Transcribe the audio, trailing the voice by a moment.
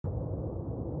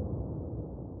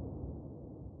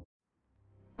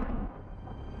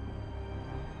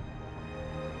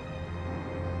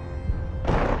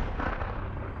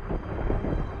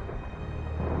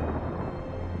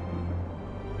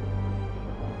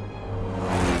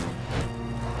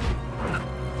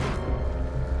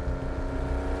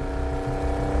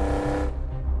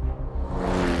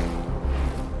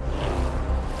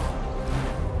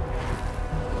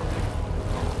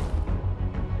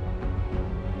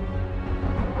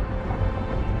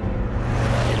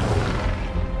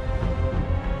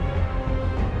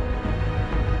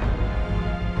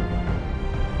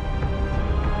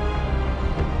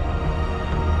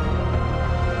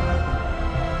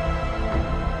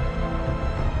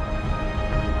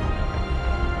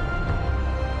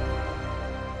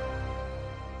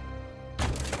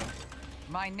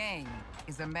My name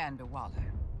is Amanda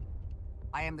Waller.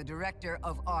 I am the director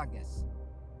of Argus,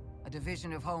 a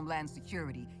division of Homeland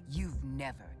Security you've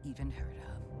never even heard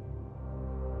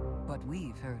of. But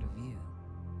we've heard of you.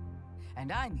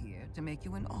 And I'm here to make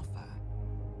you an offer.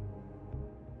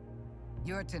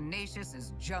 You're tenacious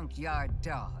as junkyard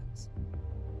dogs.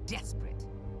 Desperate.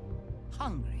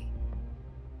 Hungry.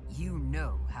 You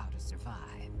know how to survive.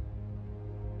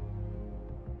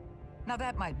 Now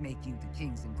that might make you the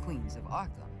kings and queens of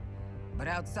Arkham. But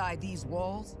outside these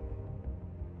walls,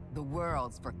 the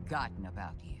world's forgotten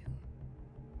about you.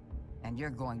 And you're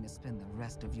going to spend the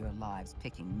rest of your lives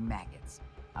picking maggots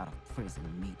out of prison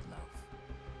meatloaf.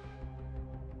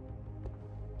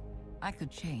 I could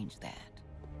change that.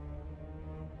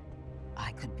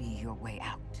 I could be your way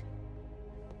out.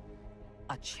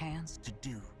 A chance to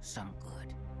do some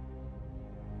good.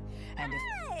 And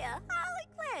Hey, Harley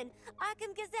Quinn,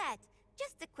 Arkham Gazette.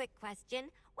 Just a quick question.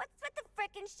 What's with the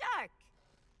frickin' shark?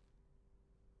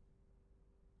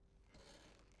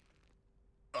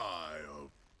 I,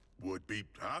 would be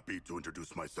happy to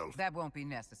introduce myself. that won't be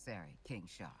necessary, King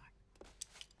Shark.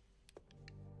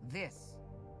 This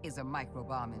is a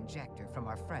microbomb injector from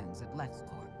our friends at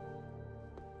LexCorp.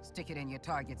 Stick it in your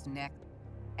target's neck,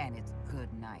 and it's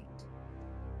good night.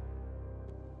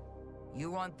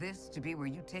 You want this to be where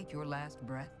you take your last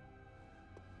breath?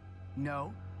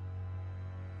 No?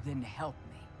 Then help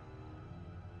me.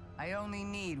 I only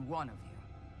need one of you.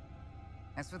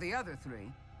 As for the other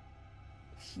three,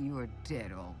 you're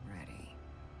dead already.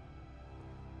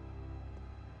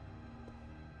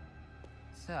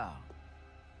 So,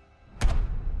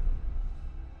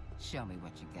 show me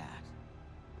what you got.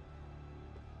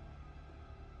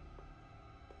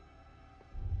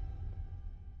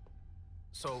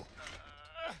 So...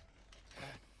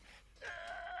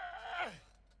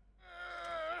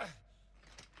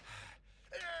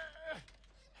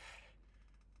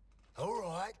 All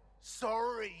right,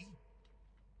 sorry.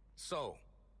 So,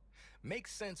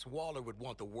 makes sense Waller would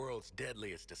want the world's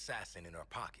deadliest assassin in her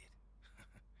pocket.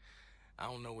 I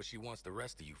don't know what she wants the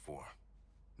rest of you for.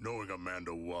 Knowing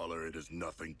Amanda Waller, it is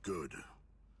nothing good.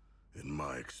 In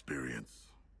my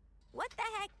experience. What the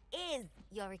heck is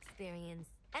your experience?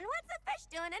 And what's the fish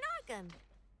doing in Arkham?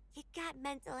 You got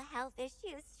mental health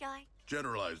issues, Shark?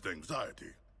 Generalized anxiety.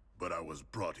 But I was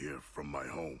brought here from my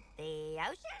home. The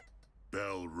ocean?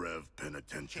 Belle Rev Can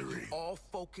Penitentiary. you all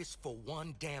focus for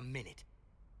one damn minute?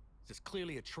 This is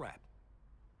clearly a trap.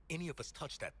 Any of us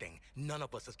touch that thing, none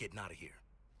of us is getting out of here.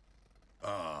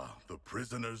 Ah, the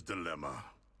prisoner's dilemma.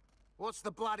 What's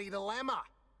the bloody dilemma?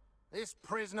 This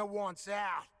prisoner wants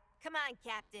out. Come on,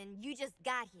 Captain. You just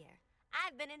got here.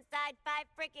 I've been inside 5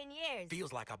 frickin' years.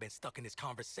 Feels like I've been stuck in this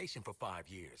conversation for 5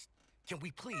 years. Can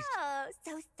we please... Oh,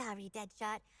 so sorry, Deadshot.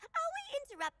 Are we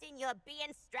interrupting your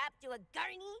being strapped to a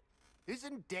gurney?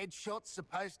 Isn't Deadshot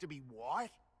supposed to be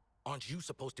white? Aren't you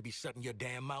supposed to be shutting your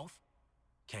damn mouth?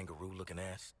 Kangaroo-looking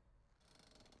ass.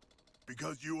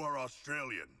 Because you are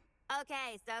Australian.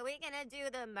 Okay, so we gonna do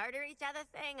the murder each other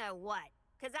thing or what?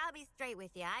 Cause I'll be straight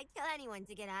with you. I'd kill anyone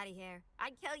to get out of here.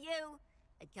 I'd kill you.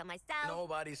 I'd kill myself.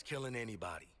 Nobody's killing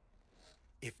anybody.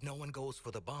 If no one goes for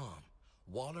the bomb,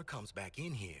 Waller comes back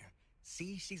in here,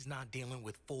 sees she's not dealing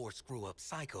with 4 screw-up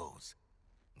psychos.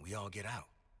 We all get out.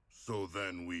 So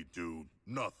then we do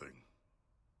nothing.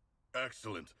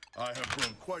 Excellent. I have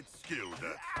grown quite skilled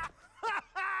at...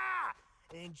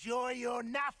 Enjoy your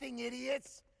nothing,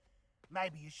 idiots.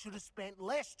 Maybe you should have spent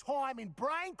less time in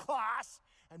brain class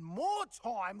and more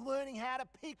time learning how to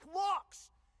pick locks.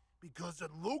 Because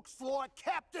it looks like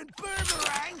Captain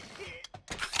Boomerang...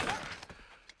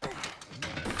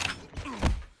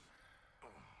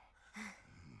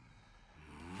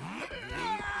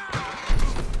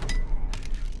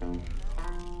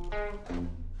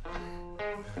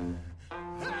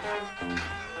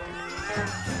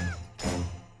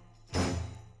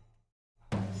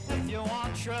 If you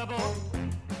want trouble,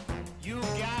 you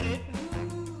got it.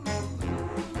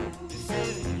 You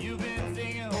say that you've been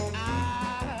thinking, oh,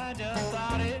 I just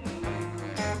thought it.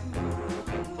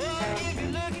 Well, if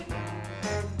you're looking,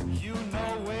 you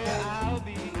know where I'll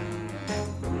be.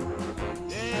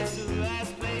 It's the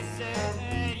last place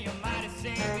that you might have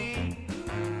seen me.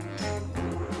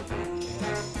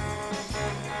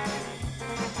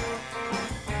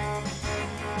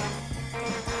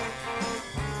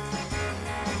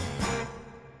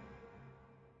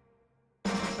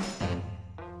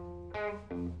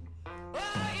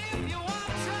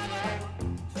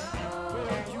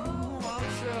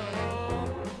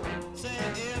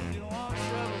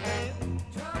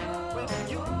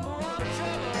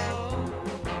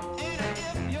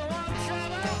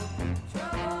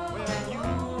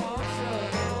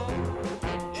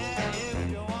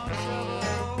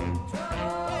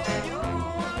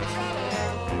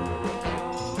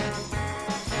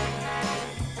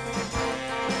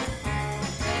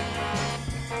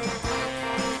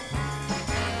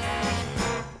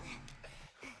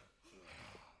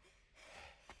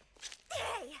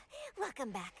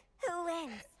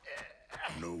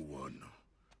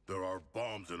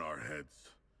 bombs in our heads.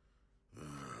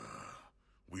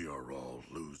 We are all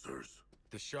losers.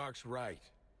 The Shark's right.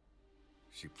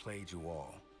 She played you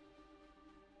all.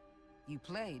 You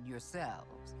played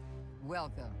yourselves.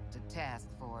 Welcome to Task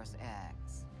Force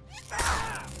X.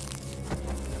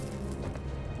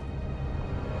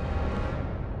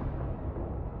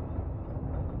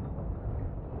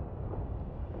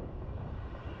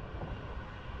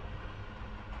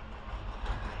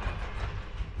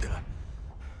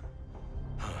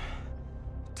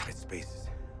 Tight spaces.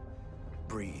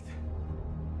 Breathe.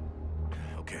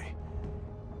 Okay.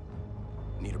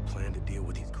 Need a plan to deal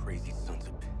with these crazy sons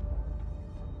of...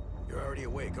 You're already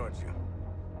awake, aren't you?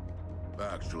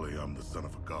 Actually, I'm the son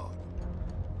of a god.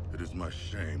 It is my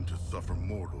shame to suffer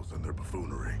mortals and their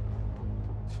buffoonery.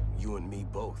 You and me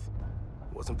both.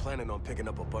 Wasn't planning on picking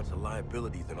up a bunch of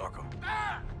liabilities in Arkham.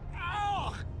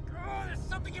 Oh, there's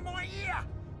something in my ear!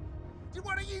 Did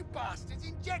one of you bastards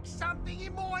inject something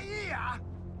in my ear?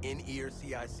 In-ear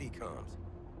CIC comms.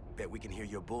 Bet we can hear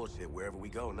your bullshit wherever we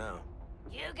go now.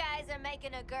 You guys are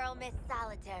making a girl miss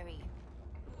solitary.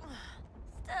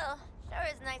 Still, sure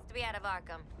is nice to be out of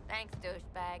Arkham. Thanks,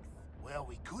 douchebags. Well,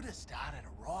 we could have started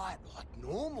a riot like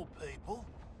normal people.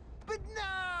 But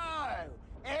no!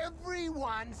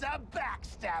 Everyone's a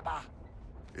backstabber!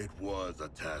 It was a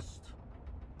test.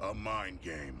 A mind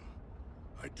game.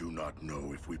 I do not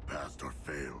know if we passed or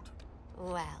failed.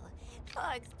 Well, 4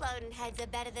 exploding heads are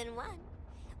better than 1.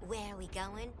 Where are we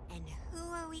going, and who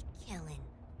are we killing?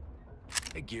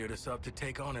 They geared us up to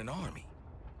take on an army.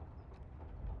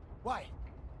 Wait.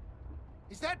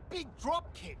 Is that big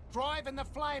dropkick driving the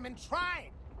flaming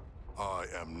train? I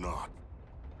am not.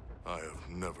 I have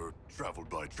never traveled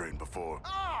by train before.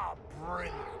 Oh,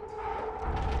 brilliant.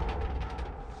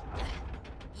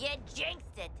 You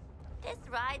jinxed it. This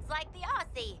ride's like the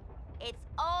Aussie. It's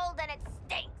old and it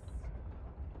stinks.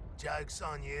 Joke's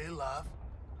on you, love.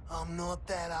 I'm not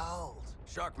that old.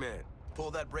 Sharkman, pull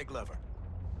that brake lever.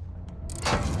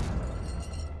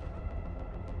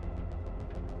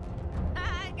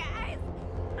 Guys,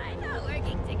 I thought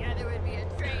working together would be a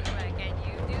train wreck, and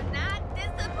you do not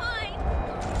disappoint.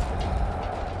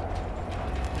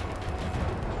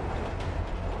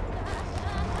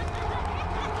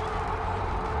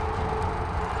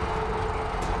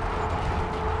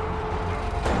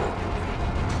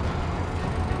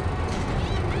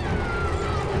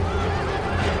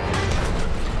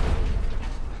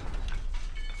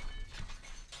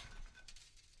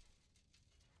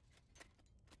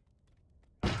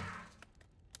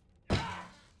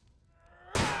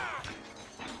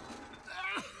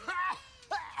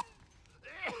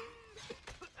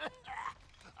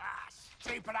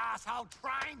 Stupid asshole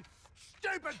train!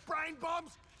 Stupid brain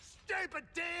bombs! Stupid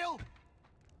deal!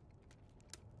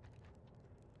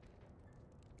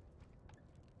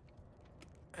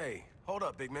 Hey, hold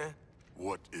up, big man.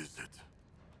 What is it?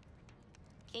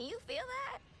 Can you feel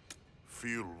that?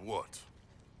 Feel what?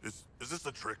 Is this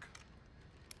a trick?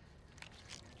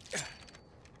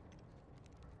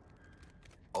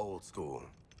 Old school.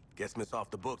 Guess Miss Off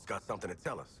the Books got something to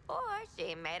tell us. Or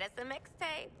she made us a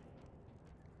mixtape.